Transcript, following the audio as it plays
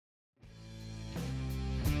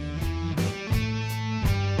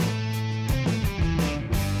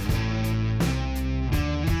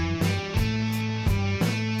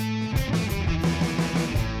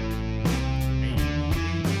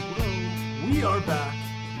We are back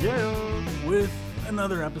Yeah. with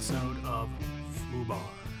another episode of FUBAR.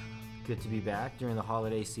 Good to be back during the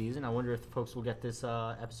holiday season. I wonder if folks will get this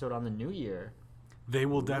episode on the new year. They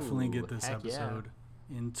will definitely get this heck yeah. episode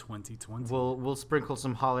in 2020. We'll sprinkle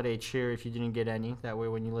some holiday cheer if you didn't get any. That way,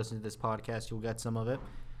 when you listen to this podcast, you'll get some of it.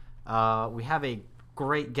 We have a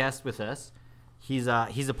great guest with us. He's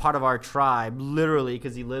a part of our tribe, literally,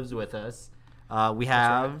 because he lives with us. We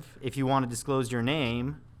have, right. If you want to disclose your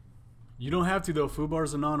name. You don't have to, though.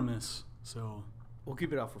 FUBAR's anonymous, so... We'll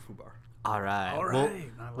keep it out for FUBAR. All right.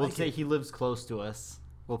 We'll say he lives close to us.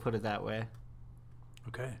 We'll put it that way.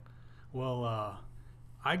 Okay. Well,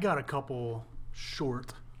 I got a couple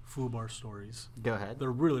short FUBAR stories. Go ahead.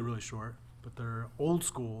 They're really, really short, but they're old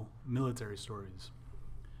school military stories.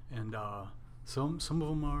 And some of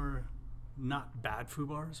them are not bad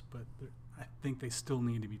FUBARs, but I think they still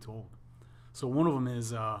need to be told. So one of them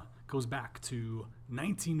goes back to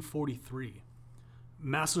 1943.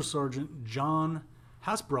 Master Sergeant John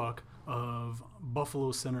Hasbrook of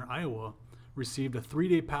Buffalo Center, Iowa, received a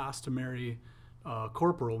 3-day pass to marry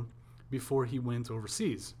Corporal before he went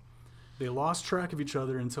overseas. They lost track of each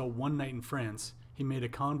other until one night in France. He made a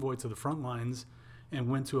convoy to the front lines and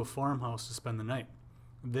went to a farmhouse to spend the night.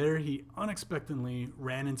 There he unexpectedly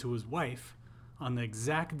ran into his wife on the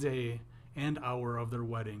exact day and hour of their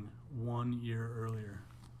wedding 1 year earlier.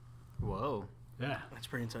 Whoa. Yeah. That's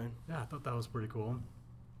pretty insane. Yeah, I thought that was pretty cool.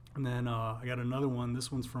 And then I got another one.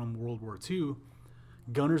 This one's from World War II.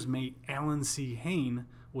 Gunner's mate Alan C. Hain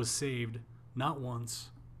was saved not once,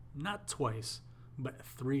 not twice, but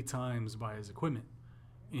 3 times by his equipment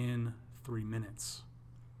in 3 minutes.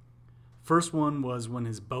 First one was when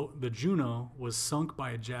his boat, the Juno, was sunk by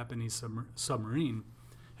a Japanese submarine.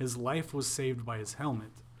 His life was saved by his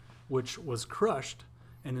helmet, which was crushed,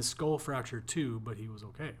 and his skull fractured too, but he was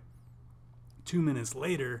okay. 2 minutes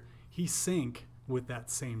later, he sank with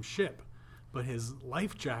that same ship, but his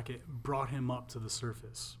life jacket brought him up to the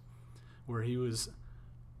surface, where he was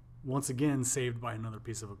once again saved by another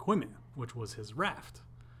piece of equipment, which was his raft.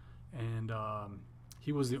 And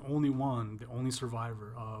he was the only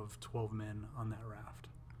survivor of 12 men on that raft.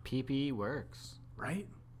 PPE works. Right?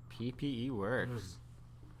 PPE works.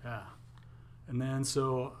 Yeah. And then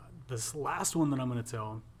so this last one that I'm going to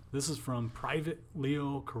tell, this is from Private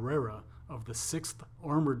Leo Carrera of the 6th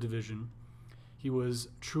Armored Division. He was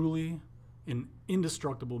truly an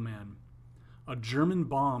indestructible man. A German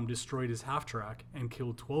bomb destroyed his half-track and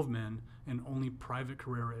killed 12 men, and only Private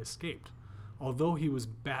Carrera escaped. Although he was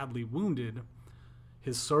badly wounded,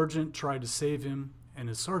 his sergeant tried to save him, and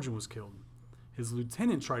his sergeant was killed. His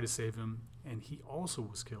lieutenant tried to save him, and he also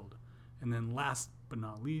was killed. And then last but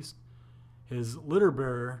not least, his litter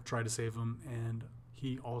bearer tried to save him, and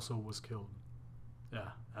he also was killed. Yeah,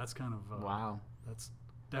 that's kind of... wow. That's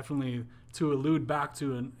definitely to allude back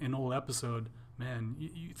to an old episode. Man,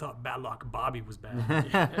 you thought Bad Luck Bobby was bad.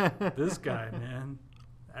 Yeah. This guy, man,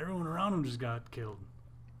 everyone around him just got killed.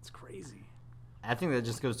 It's crazy. I think that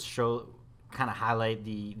just goes to show, kind of highlight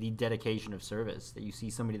the dedication of service, that you see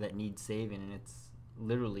somebody that needs saving, and it's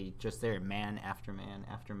literally just there, man after man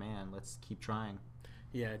after man. Let's keep trying.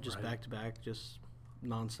 Yeah, just right. Back to back, just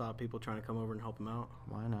nonstop people trying to come over and help him out.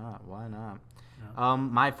 Why not? Yeah.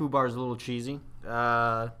 My FUBAR is a little cheesy.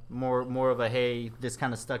 More of a, hey, this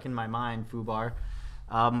kind of stuck in my mind FUBAR.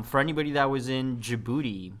 For anybody that was in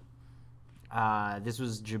Djibouti, this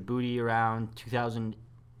was Djibouti around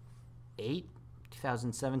 2008,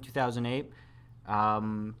 2007, 2008.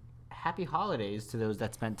 Happy holidays to those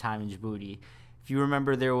that spent time in Djibouti. If you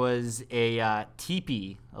remember, there was a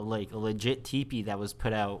teepee, a legit teepee that was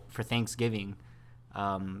put out for Thanksgiving.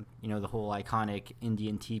 The whole iconic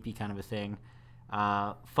Indian teepee kind of a thing.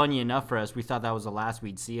 Funny enough for us, we thought that was the last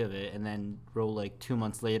we'd see of it, and then roll 2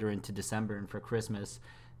 months later into December, and for Christmas,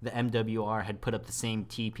 the MWR had put up the same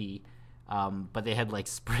teepee, but they had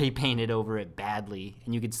spray painted over it badly,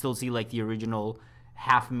 and you could still see the original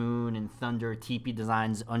half moon and thunder teepee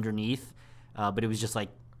designs underneath, but it was just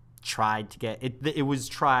tried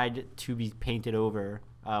to be painted over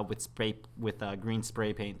with green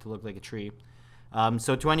spray paint to look like a tree.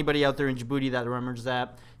 So to anybody out there in Djibouti that remembers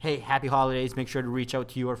that, hey, happy holidays. Make sure to reach out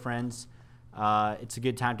to your friends. It's a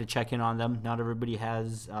good time to check in on them. Not everybody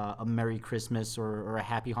has a Merry Christmas or a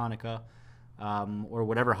Happy Hanukkah or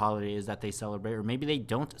whatever holiday is that they celebrate. Or maybe they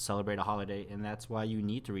don't celebrate a holiday, and that's why you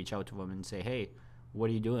need to reach out to them and say, hey, what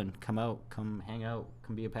are you doing? Come out. Come hang out.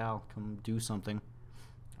 Come be a pal. Come do something.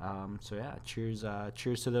 So, yeah, cheers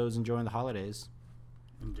to those enjoying the holidays.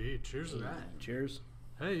 Indeed. Cheers to that. Cheers.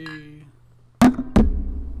 Hey.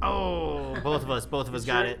 Oh, both of us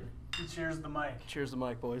got it. He cheers the mic. Cheers the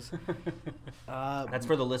mic, boys. That's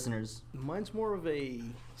for the listeners. Mine's more of a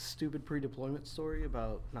stupid pre-deployment story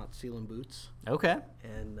about not stealing boots, Okay.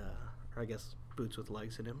 and or I guess boots with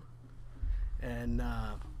legs in them. And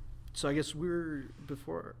so I guess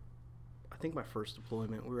before, I think my first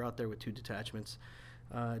deployment, we were out there with 2 detachments,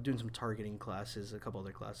 doing some targeting classes, a couple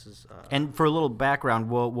other classes. And for a little background,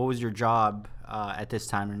 what was your job at this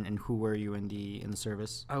time, and who were you in the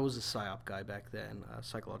service? I was a PSYOP guy back then,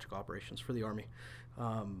 psychological operations for the Army.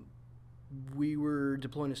 We were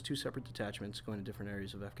deploying as 2 separate detachments going to different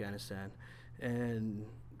areas of Afghanistan. And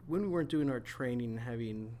when we weren't doing our training,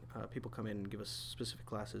 having people come in and give us specific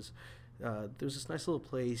classes, there's this nice little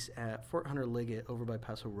place at Fort Hunter Liggett over by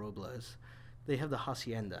Paso Robles. They have the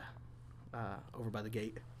hacienda over by the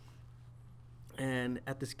gate. And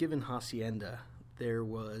at this given hacienda, there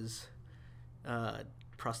was a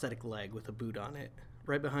prosthetic leg with a boot on it,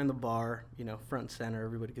 right behind the bar, front and center.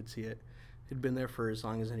 Everybody could see it. It'd been there for as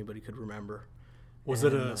long as anybody could remember. Was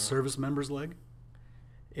it a service member's leg?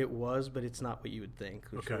 It was, but it's not what you would think.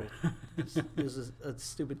 Okay. There's a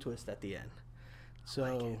stupid twist at the end.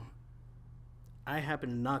 So I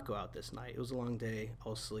happened to not go out this night. It was a long day. I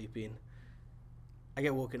was sleeping. I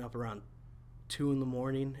get woken up around 2 in the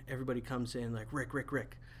morning. Everybody comes in like,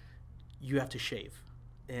 Rick, you have to shave.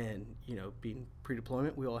 And, being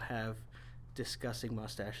pre-deployment, we all have disgusting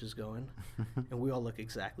mustaches going, and we all look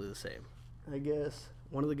exactly the same. I guess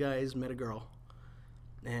one of the guys met a girl,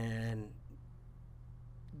 and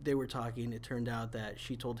they were talking. It turned out that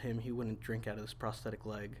she told him he wouldn't drink out of this prosthetic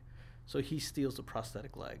leg, so he steals the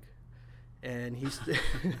prosthetic leg, and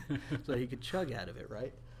so he could chug out of it,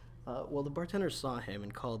 right? Well, the bartender saw him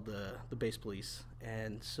and called the base police,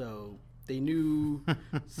 and so they knew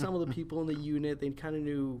some of the people in the unit. They kind of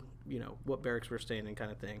knew, what barracks we're staying in,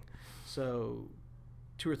 kind of thing. So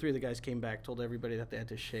 2 or 3 of the guys came back, told everybody that they had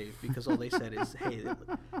to shave because all they said is, "Hey, it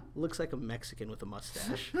looks like a Mexican with a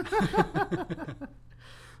mustache." And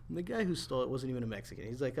the guy who stole it wasn't even a Mexican.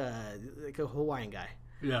 He's like a Hawaiian guy.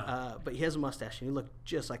 Yeah. But he has a mustache, and he looked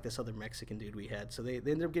just like this other Mexican dude we had. So they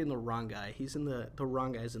ended up getting the wrong guy. He's in the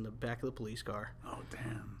wrong guy's in the back of the police car. Oh,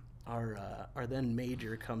 damn. Our then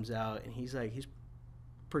major comes out, and he's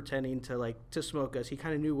pretending to smoke us. He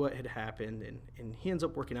kind of knew what had happened, and he ends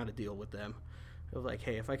up working out a deal with them of like,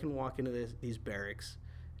 hey, if I can walk into these barracks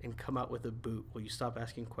and come out with a boot, will you stop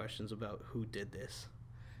asking questions about who did this?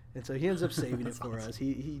 And so he ends up saving it for us.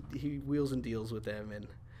 He wheels and deals with them,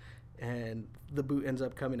 and the boot ends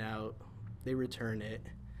up coming out. They return it,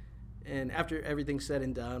 and after everything's said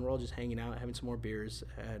and done, we're all just hanging out, having some more beers,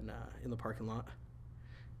 and in the parking lot.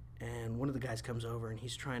 And one of the guys comes over, and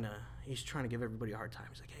he's trying to give everybody a hard time.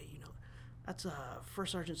 He's like, hey, that's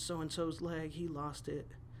First Sergeant so-and-so's leg. He lost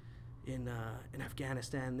it in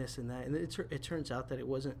Afghanistan, this and that. And it turns out that it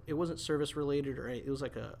wasn't service related, or it was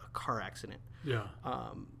like a car accident. Yeah.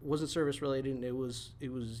 Wasn't service related, and it was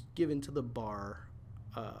given to the bar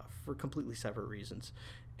for completely separate reasons.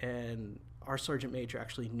 And our sergeant major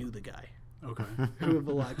actually knew the guy. Okay. Who it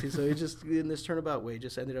belonged to. So it just, in this turnabout way,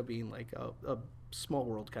 just ended up being like a small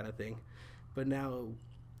world kind of thing. But now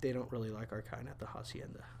they don't really like our kind at the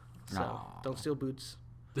hacienda. So don't steal boots.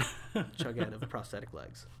 Chug out of prosthetic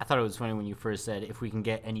legs. I thought it was funny when you first said if we can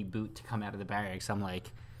get any boot to come out of the barracks. I'm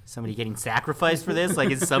like, somebody getting sacrificed for this?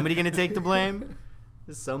 Like, is somebody going to take the blame?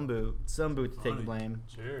 Some boot to take the blame.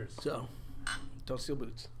 Cheers. So don't steal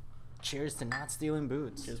boots. Cheers to not stealing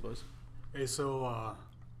boots. Cheers, boys. Hey, so,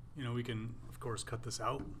 we can, of course, cut this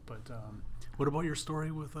out, but what about your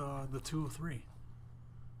story with the 203?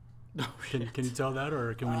 Can you tell that,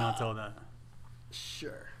 or can we not tell that?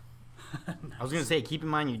 Sure. I was going to say, keep in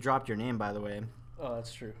mind you dropped your name, by the way. Oh,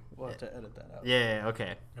 that's true. We'll have to edit that out. Yeah,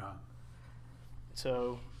 okay. Yeah.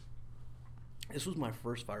 So this was my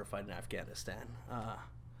first firefight in Afghanistan. I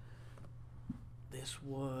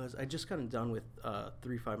just got done with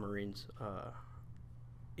 3-5 Marines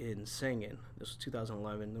in Sangin. This was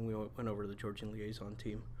 2011. Then we went over to the Georgian liaison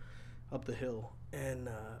team up the hill. And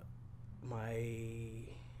my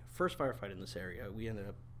first firefight in this area, we ended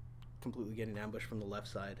up completely getting ambushed from the left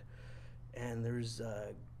side. And there's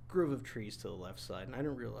a grove of trees to the left side. And I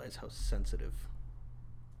didn't realize how sensitive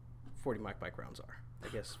 40 micro rounds are. I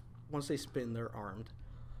guess once they spin, they're armed.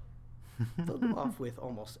 They'll go off with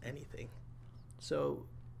almost anything. So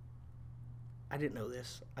I didn't know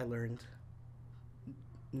this. I learned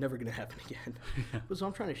never going to happen again. So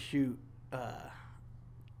I'm trying to shoot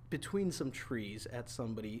between some trees at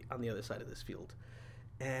somebody on the other side of this field.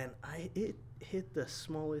 And it hit the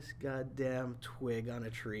smallest goddamn twig on a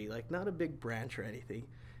tree, like not a big branch or anything.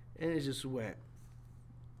 And it just went,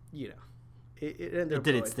 it ended up It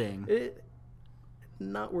did its thing.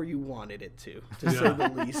 not where you wanted it to say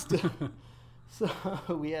the least. So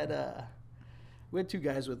we had 2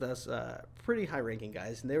 guys with us, pretty high-ranking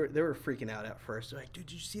guys, and they were freaking out at first. They're like, "Dude,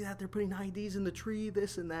 did you see that? They're putting IDs in the tree,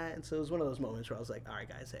 this and that." And so it was one of those moments where I was like, "All right,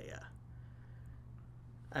 guys, hey,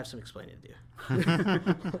 I have some explaining to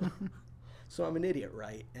do." So I'm an idiot,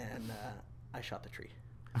 right? And I shot the tree.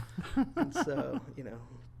 And so,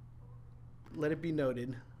 let it be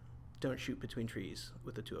noted, don't shoot between trees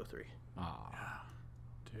with a 203. Aw.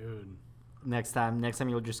 Dude. Next time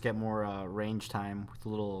you'll just get more range time with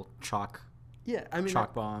little chalk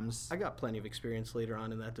bombs. I got plenty of experience later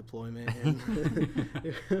on in that deployment, and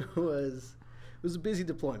it was a busy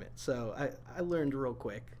deployment. So I learned real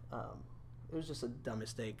quick. It was just a dumb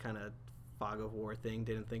mistake, kind of fog of war thing.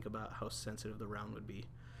 Didn't think about how sensitive the round would be.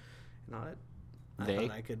 I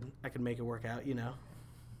thought I could make it work out.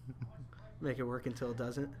 Make it work until it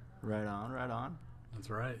doesn't. Right on. That's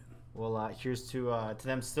right. Well, here's to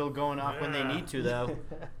them still going off when they need to, though.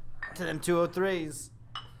 To them 203s.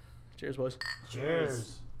 Cheers, boys.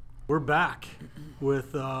 Cheers. We're back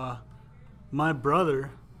with my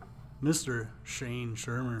brother, Mr. Shane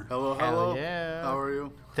Shermer. Hello. Hell yeah. How are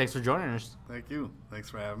you? Thanks for joining us. Thank you. Thanks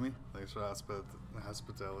for having me. Thanks for the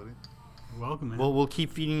hospitality. Welcome, man. We'll keep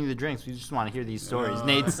feeding you the drinks. We just want to hear these stories.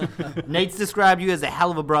 Yeah. Nate's described you as a hell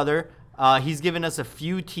of a brother. He's given us a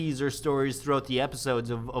few teaser stories throughout the episodes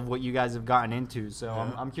of what you guys have gotten into. So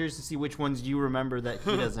Yeah. I'm curious to see which ones you remember that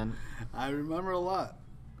he doesn't. I remember a lot.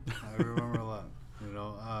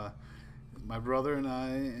 My brother and I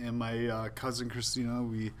and my cousin Christina,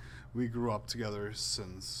 we grew up together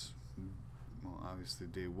since, obviously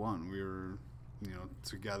day one. We were,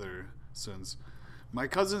 together since. My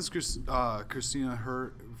cousin's Christina,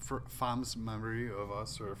 her fondest memory of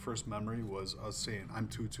us, or first memory, was us saying, "I'm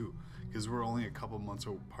 2-2," because we're only a couple months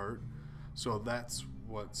apart. So that's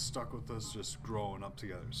what stuck with us just growing up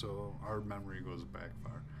together. So our memory goes back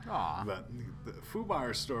far. Aw. But the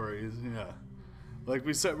FUBAR stories, like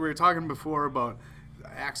we said, we were talking before about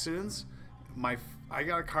accidents. I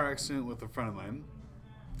got a car accident with a friend of mine.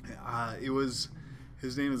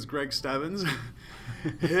 His name is Greg Stebbins.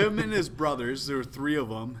 Him and his brothers, there were 3 of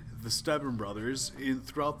them, the Stebbins brothers,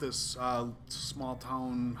 throughout this small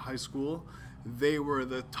town high school. They were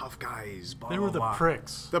the tough guys. Blah, They were blah, the blah.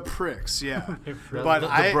 pricks. The pricks, yeah. The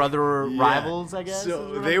brother rivals, I guess, is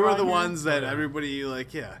So what they I'm were the calling it? ones that everybody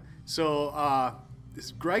So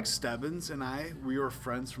this Greg Stebbins and we were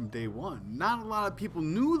friends from day one. Not a lot of people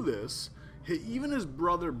knew this. Even his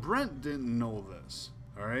brother Brent didn't know this.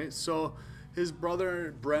 All right, so his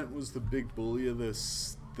brother Brent was the big bully of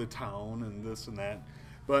the town and this and that.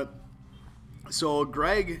 But so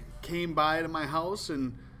Greg came by to my house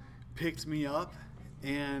and picked me up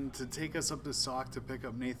and to take us up to Sauk to pick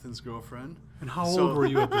up Nathan's girlfriend. And how old were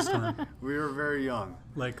you at this time? We were very young.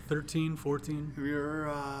 Like 13, 14? We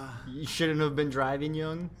were, You shouldn't have been driving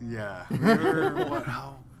young. yeah. We were,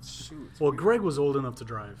 shoot. Well, Greg was old enough to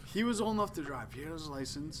drive. He was old enough to drive. He had his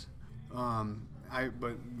license.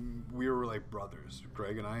 But we were like brothers,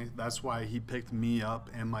 Greg and I. That's why he picked me up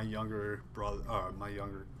and my younger brother, my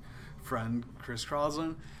younger friend, Chris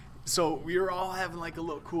Crosland. So we were all having like a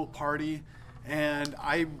little cool party, and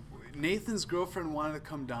Nathan's girlfriend wanted to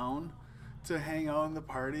come down to hang out in the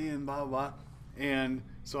party and blah blah. And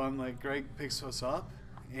so I'm like, Greg picks us up,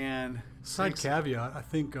 and Side caveat, I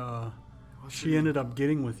think she ended up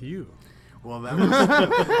getting with you. Well, that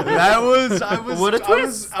was What a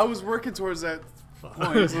twist. I was working towards that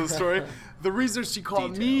point of the story. The reason she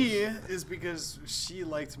called me is because she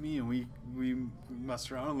liked me, and we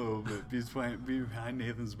messed around a little bit behind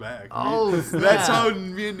Nathan's back. Oh, That's snap. how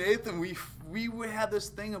me and Nathan we had this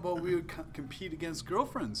thing about we would compete against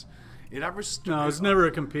girlfriends. It ever No, it was never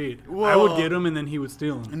a compete. I Well- would get him, and then he would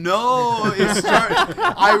steal them. No, it started.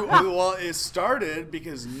 It started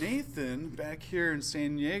because Nathan back here in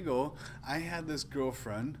San Diego, I had this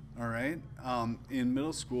girlfriend, all right, in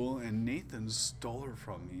middle school, and Nathan stole her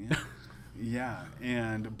from me. Yeah,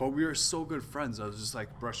 but we were so good friends. I was just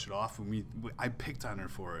like brush it off, and I picked on her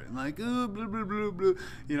for it, and like blah blah blah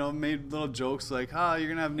blah, made little jokes like, you're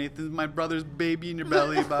gonna have Nathan, my brother's baby in your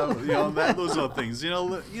belly, blah, those little things,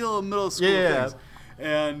 middle school Yeah. things,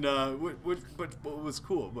 and but it was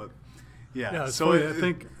cool, but Yeah, it's so funny. I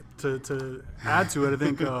think to add to it, I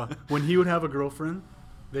think when he would have a girlfriend,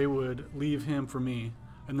 they would leave him for me,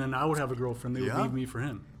 and then I would have a girlfriend, they would Yeah. leave me for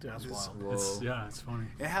him. That's wild. Whoa. It's funny.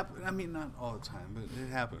 it happened. I mean, not all the time, but it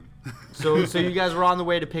happened. So you guys were on the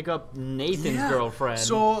way to pick up Nathan's girlfriend.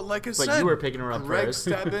 So, like I said, you were picking her up Greg first.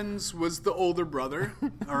 Stebbins was the older brother.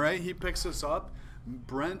 All right, he picks us up.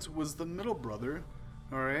 Brent was the middle brother.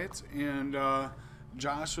 All right, and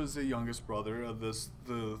Josh was the youngest brother of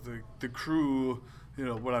the crew,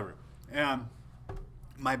 whatever. And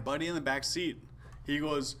my buddy in the back seat, he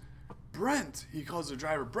goes, Brent. He calls the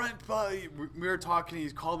driver, Brent. We were talking. He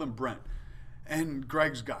called him Brent. And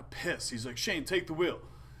Greg's got pissed. He's like, Shane, take the wheel.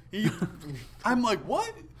 I'm like,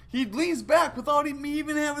 what? He leans back without me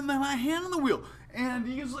even having my hand on the wheel. And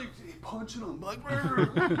he's like punching him. Like,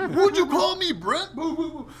 who'd you call me, Brent? Boo, boo,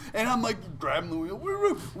 boo. And I'm like, grabbing the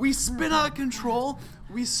wheel. We spin out of control.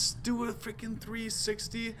 We do a freaking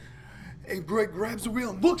 360. And Greg grabs the wheel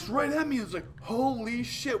and looks right at me and is like, holy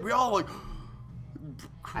shit. We all like...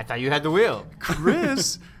 I thought you had the wheel.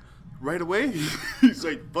 Chris, right away, he's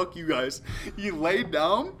like, fuck you guys. He laid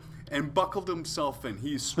down and buckled himself in.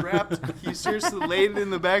 He seriously laid in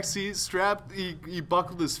the back seat, strapped, he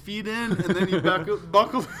buckled his feet in, and then he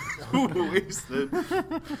buckled wasted.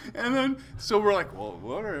 And then, so we're like, well,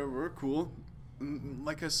 whatever, we're cool.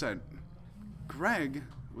 Like I said, Greg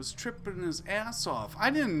was tripping his ass off.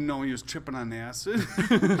 I didn't know he was tripping on acid.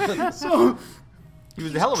 So... He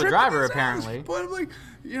was a hell of a driver, apparently. But I'm like,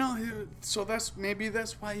 so that's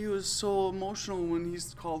why he was so emotional when he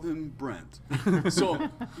called him Brent. So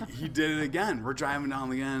he did it again. We're driving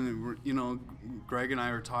down again, and Greg and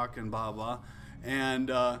I were talking, blah blah, and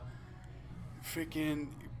freaking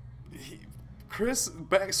Chris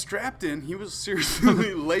back strapped in. He was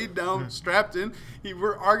seriously laid down, strapped in.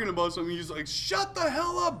 We're arguing about something. He's like, "Shut the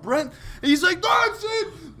hell up, Brent!" And he's like, "That's it!"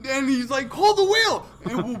 And he's like, "Hold the wheel!"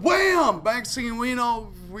 And wham! Back singing. We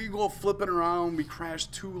go flipping around. We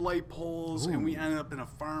crashed 2 light poles, and we ended up in a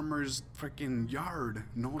farmer's freaking yard.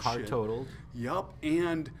 No Car shit. totaled. Yup.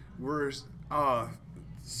 And we're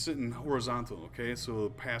sitting horizontal. Okay, so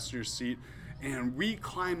the passenger seat, and we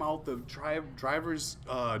climb out the driver's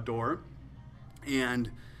door. And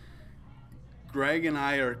Greg and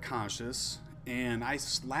I are conscious, and I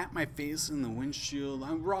slap my face in the windshield.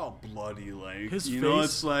 We're all bloody, like, his face,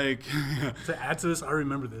 it's like... To add to this, I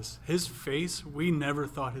remember this. His face, we never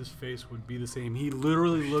thought his face would be the same. He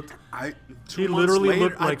literally looked...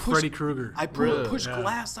 looked like Freddy Krueger. I pushed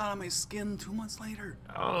glass out of my skin 2 months later.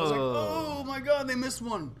 I was like, oh my God, they missed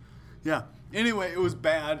one. Yeah. Anyway, it was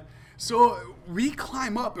bad. So we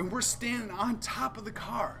climb up, and we're standing on top of the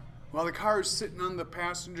car. While the car is sitting on the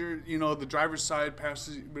passenger, the driver's side,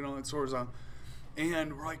 passenger, it's horizontal.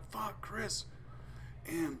 And we're like, fuck, Chris.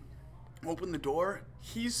 And open the door.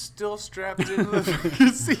 He's still strapped into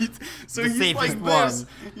the seat. So he's like this.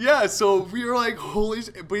 Yeah, so we were like, holy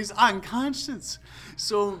shit. But he's unconscious.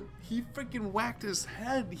 So he freaking whacked his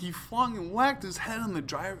head. He flung and whacked his head on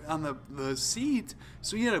the seat.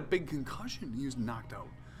 So he had a big concussion. He was knocked out.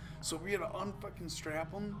 So we had to unfucking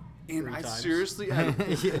strap him, and I seriously had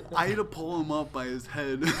to pull him up by his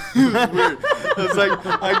head. It was weird. It's like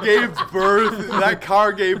I gave birth. That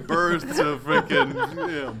car gave birth to freaking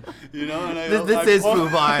him. And this is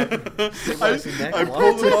Fubar. I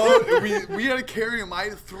pulled him out. We had to carry him. I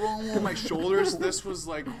had to throw him on my shoulders. This was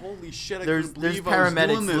like, holy shit! There's believe I was doing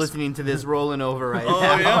paramedics this. listening to this rolling over right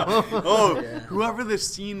now. Yeah. Oh, whoever this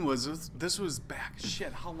scene was, this was back.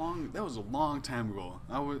 Shit, how long? That was a long time ago.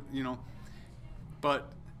 I was,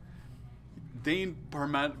 but Dane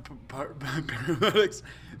paramedics,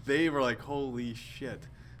 they were like, holy shit.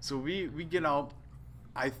 So we get out.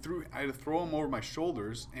 I had to throw him over my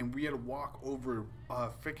shoulders, and we had to walk over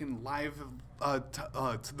freaking live.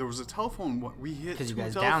 There was a telephone. We hit 'cause two you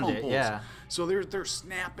guys telephone downed it, poles. yeah. So they're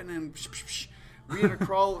snapping and we had to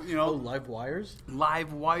crawl. Live wires.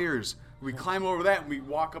 Live wires. We climb over that and we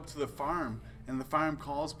walk up to the farm, and the farm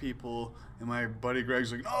calls people, and my buddy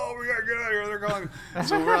Greg's like, "Oh, we gotta get out of here. They're calling."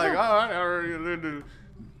 So we're like, "Oh,"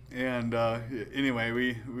 and anyway,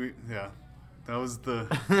 we that was a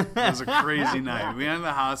crazy night. We went to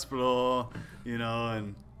the hospital,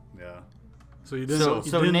 and yeah. So you didn't.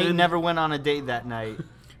 So Nate never went on a date that night.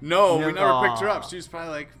 No, we never picked her up. She was probably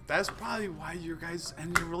like, that's probably why your guys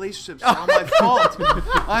ended your relationships. It's all my fault.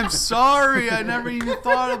 I'm sorry. I never even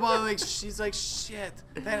thought about it. Like, she's like, shit.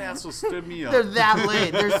 That asshole stood me up. They're that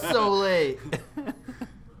late. They're so late.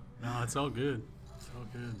 No, it's all good. It's all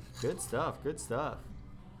good. Good stuff. Good stuff.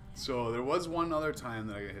 So there was one other time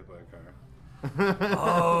that I got hit by a car.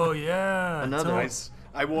 Oh, yeah. Another.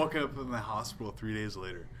 I woke up in the hospital 3 days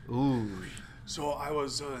later. Ooh. So I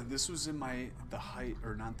was, this was in the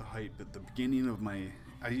beginning of my,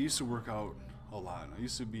 I used to work out a lot. I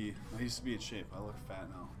used to be in shape. I look fat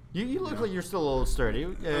now. You look like you're still a little sturdy.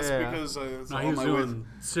 That's because No, he was doing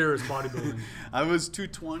serious bodybuilding. I was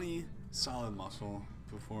 220 solid muscle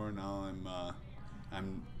before. Now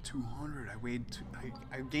I'm 200.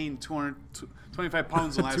 I gained 225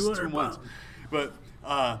 pounds in the last 2 months. pounds. But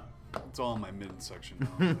it's all in my midsection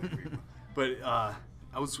now. But I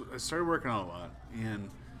started working out a lot, and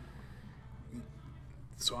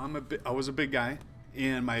so I was a big guy,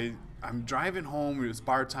 and I'm driving home. It was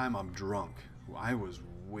bar time. I'm drunk. I was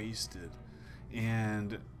wasted,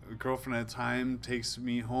 and a girlfriend at the time takes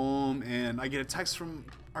me home, and I get a text from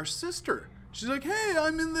our sister. She's like, "Hey,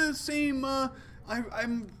 I'm in the same.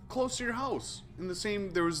 I'm close to your house. In the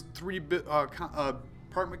same. There was 3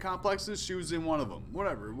 apartment complexes. She was in one of them.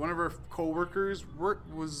 Whatever. One of her coworkers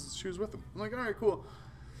she was with them. I'm like, all right, cool.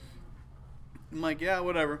 I'm like, yeah,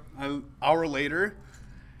 whatever. Hour later,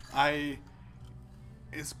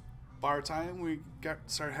 it's bar time. We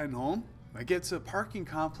started heading home. I get to a parking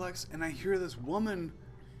complex, and I hear this woman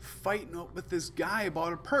fighting up with this guy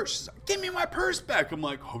about a purse. She's like, "Give me my purse back." I'm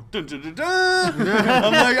like, oh, dun, dun, dun, dun.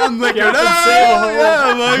 I'm like, I'm like,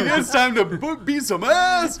 it's time to beat some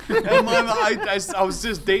ass. And I was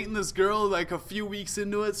just dating this girl like a few weeks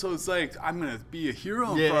into it, so it's like I'm gonna be a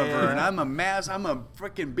hero in front of her, and I'm a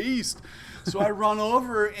freaking beast. So I run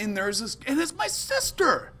over, and there's this, and it's my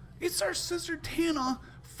sister. It's our sister Tana,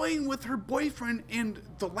 fighting with her boyfriend, and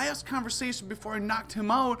the last conversation before I knocked him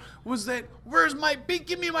out was that,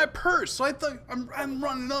 give me my purse. So I thought, I'm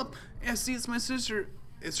running up, and I see it's my sister.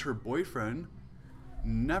 It's her boyfriend.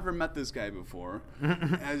 Never met this guy before.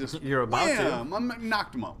 And I just, You're about to. I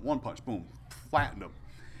knocked him out. One punch, boom, flattened him.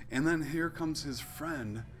 And then here comes his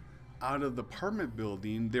friend out of the apartment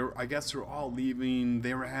building. I guess they're all leaving.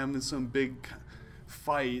 They were having some big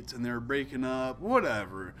fight, and they were breaking up,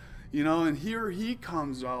 whatever. You know, and here he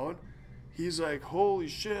comes out. He's like, holy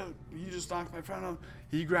shit, he just knocked my friend out.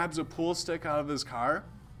 He grabs a pool stick out of his car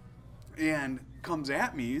and comes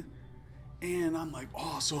at me. And I'm like,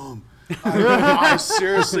 awesome. I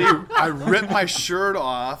seriously, I ripped my shirt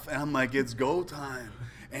off, and I'm like, it's go time.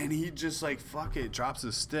 And he just like, fuck it, drops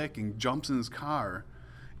his stick and jumps in his car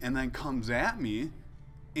and then comes at me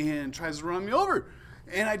and tries to run me over.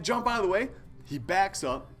 And I jump out of the way. He backs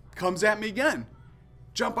up, comes at me again.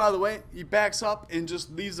 Jump out of the way, he backs up and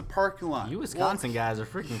just leaves the parking lot. You Wisconsin guys are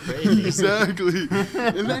freaking crazy. Exactly.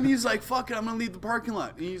 And then he's like, fuck it, I'm going to leave the parking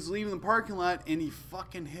lot. And he's leaving the parking lot, and he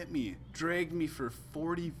fucking hit me. Dragged me for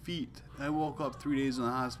 40 feet. I woke up 3 days in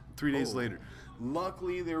the hospital, 3 days later.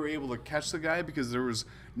 Luckily, they were able to catch the guy because there was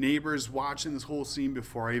neighbors watching this whole scene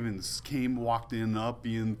before I even walked in up,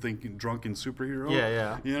 thinking drunken superhero.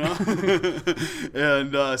 Yeah. You know?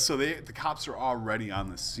 And so the cops are already on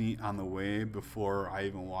the scene, on the way before I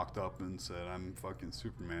even walked up and said, I'm fucking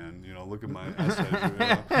Superman. You know, look at my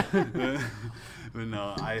eyesight. But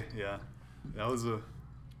no, that was a...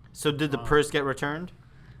 So did the purse get returned?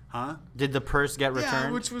 Huh? Did the purse get returned?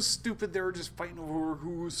 Yeah, which was stupid. They were just fighting over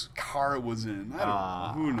whose car it was in. I don't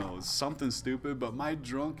know. Who knows? Something stupid. But my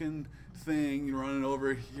drunken thing, running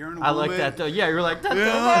over, hearing a woman. I like that, though. Yeah, you're like, like,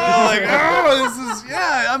 oh, this is,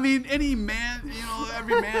 I mean, any man,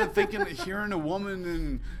 every man thinking, hearing a woman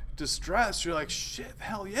in distress, you're like, shit,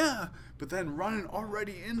 hell yeah. But then running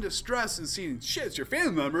already in distress and seeing, shit, it's your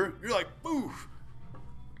family member, you're like, boof.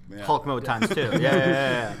 Yeah. Hulk mode times 2.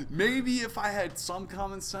 Yeah. Maybe if I had some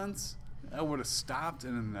common sense, I would have stopped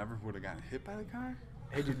and never would have gotten hit by the car.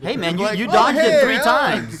 Hey man, Like, you oh, dodged hey, it 3 yeah.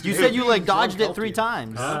 times. You said you like dodged it helped 3 you.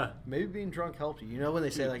 times. Maybe being drunk helped you. You know when they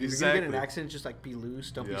say like if you're gonna get in an accident, just like be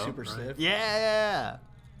loose, don't be super stiff. Yeah.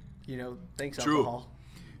 Thanks True. alcohol.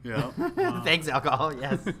 Yeah. Thanks, alcohol.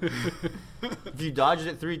 Yes. If you dodged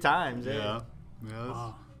it 3 times. Yeah. Yes.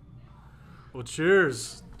 Wow. Well,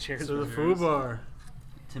 cheers. Cheers to the man. Foo Bar.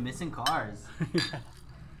 To missing cars.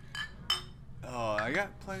 Oh, I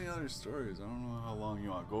got plenty of other stories. I don't know how long you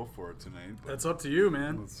want to go for tonight. But That's up to you,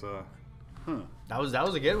 man. let's, That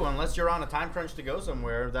was a good one. Unless you're on a time crunch to go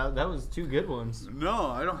somewhere. That was 2 good ones. No,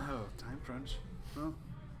 I don't have a time crunch. No.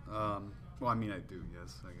 Well, I mean, I do.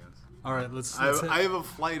 Yes, I guess. All right, let's I have a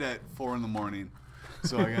flight at 4 a.m,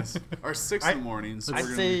 so I guess, or 6 a.m. So I'd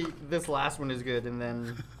we're say this last one is good, and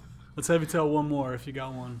then let's have you tell one more if you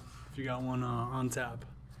got one. If you got one on tap.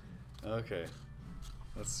 Okay.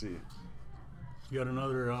 Let's see. You got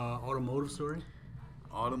another automotive story?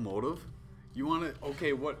 Automotive. You want to?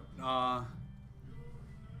 Okay. What?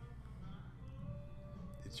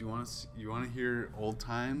 Did you want to? You want to hear old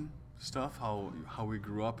time stuff? How we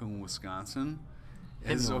grew up in Wisconsin?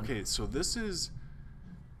 Okay. So this is.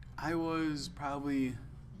 I was probably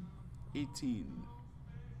 18,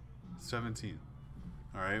 17.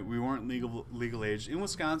 All right, we weren't legal age in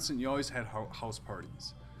Wisconsin. You always had house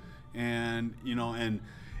parties, and and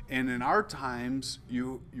in our times,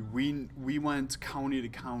 we went county to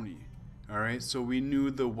county. All right, so we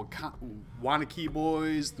knew the Waunakee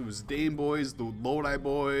boys, there was Dane boys, the Lodi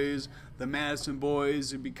boys, the Madison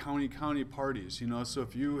boys. It'd be county parties, So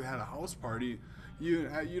if you had a house party,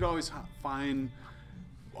 you'd always find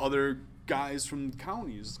other guys from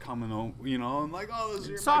counties coming out, and like, oh, this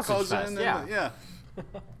is my Sausage cousin. fest, And yeah.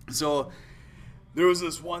 So there was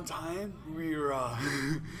this one time we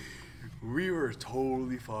were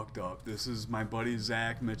totally fucked up. This is my buddy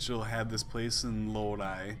Zach Mitchell had this place in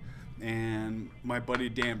Lodi, and my buddy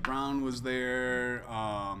Dan Brown was there.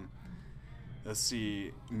 Let's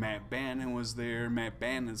see, Matt Bannon was there. Matt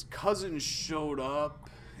Bannon's cousin showed up,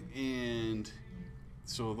 and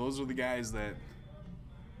so those are the guys that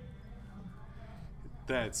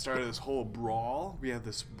started this whole brawl. We had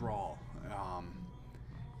this brawl,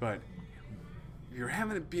 but we were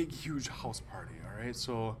having a big, huge house party. All right,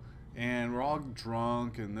 so and we're all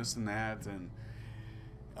drunk and this and that, and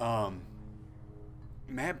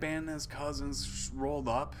Matt Bannon's cousins rolled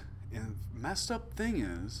up, and messed up thing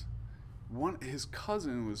is, his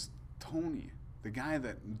cousin was Tony, the guy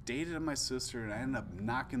that dated my sister, and I ended up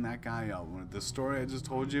knocking that guy out. The story I just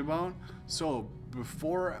told you about. So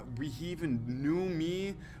before he even knew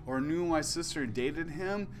me or knew my sister dated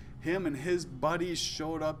him and his buddies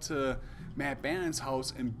showed up to Matt Bannon's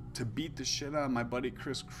house and to beat the shit out of my buddy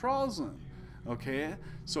Chris Crosland. Okay,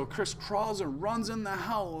 so Chris Crosland runs in the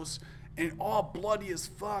house and all bloody as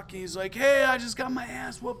fuck, and he's like, "Hey, I just got my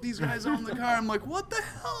ass whooped. These guys are in the car." I'm like, "What the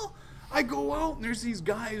hell?" I go out and there's these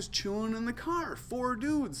guys chewing in the car. 4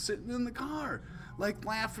 dudes sitting in the car, like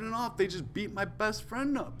laughing it off. They just beat my best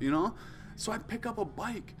friend up, So I pick up a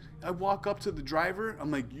bike. I walk up to the driver.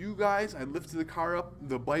 I'm like, "You guys," I lifted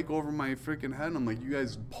the bike over my freaking head. And I'm like, "You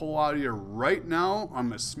guys pull out of here right now. I'm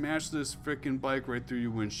going to smash this freaking bike right through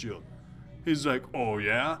your windshield." He's like, "Oh,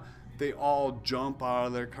 yeah?" They all jump out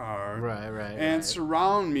of their car. And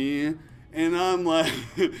surround me. And I'm like,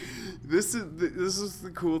 this is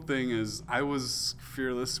the cool thing is I was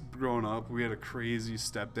fearless growing up. We had a crazy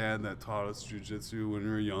stepdad that taught us jujitsu when we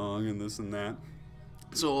were young and this and that.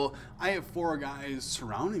 So I have 4 guys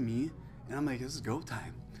surrounding me, and I'm like, this is go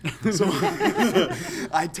time. So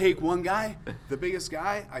I take one guy, the biggest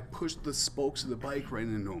guy, I push the spokes of the bike right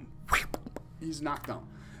into him. He's knocked out.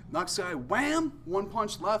 Next guy, wham, 1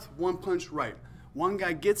 punch left, 1 punch right. One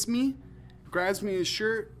guy gets me, grabs me his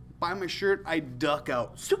shirt, by my shirt, I duck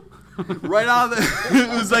out. Right out of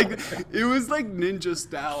the it was like ninja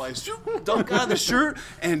style. I duck out of the shirt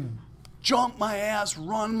and jump my ass,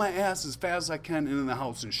 run my ass as fast as I can into the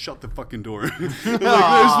house and shut the fucking door.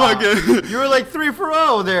 You were like 3 for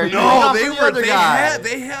 0 there. No,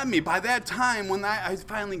 they had me. By that time, when I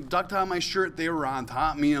finally ducked out of my shirt, they were on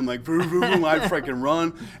top of me. I'm like, vroom, vroom, vroom, I'd freaking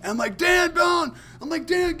run. And I'm like, "Dan, Don!" I'm like,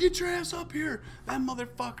 "Dan, get your ass up here." That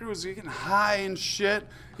motherfucker was getting high and shit.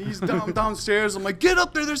 He's downstairs. I'm like, "Get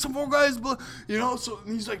up there. There's some more guys." So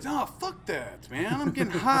and he's like, "No, fuck that, man. I'm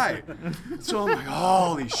getting high." So I'm like,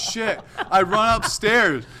 holy shit. I run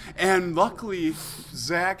upstairs. And luckily,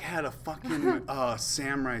 Zach had a fucking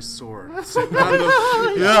samurai sword sitting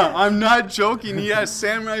on yeah, I'm not joking. He had a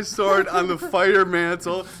samurai sword on the fire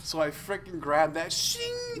mantle. So I freaking grabbed that.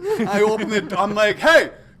 Shing! I opened it. I'm like, "Hey!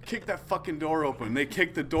 Kick that fucking door open." They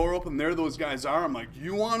kicked the door open. There those guys are. I'm like,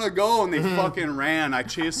 "You want to go?" And they fucking ran. I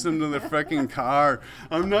chased them to the freaking car.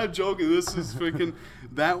 I'm not joking. This is freaking...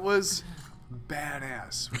 That was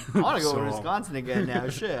badass. I want to go to Wisconsin again now.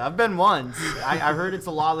 Shit, I've been once. I heard it's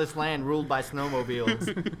a lawless land ruled by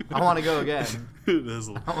snowmobiles. I want to go again. It is.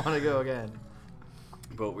 I want to go again.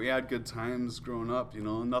 But we had good times growing up,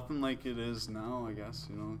 Nothing like it is now, I guess,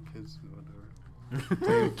 kids, whatever.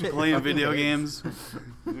 Playing video games.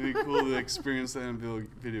 It'd be cool to experience that in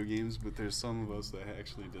video games, but there's some of us that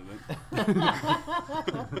actually didn't.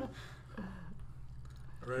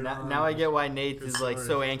 Now I get why Nate is like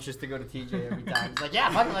so anxious to go to TJ every time. He's like,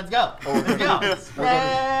 "Yeah, fuck it, let's go. Let's go.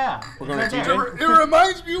 Yeah. We're going to TJ? It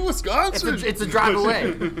reminds me of Wisconsin. It's a drive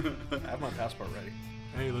away." I have my passport ready.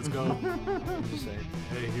 Hey, let's go. Just saying.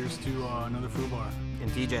 Hey, here's to another food bar.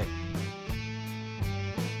 And TJ.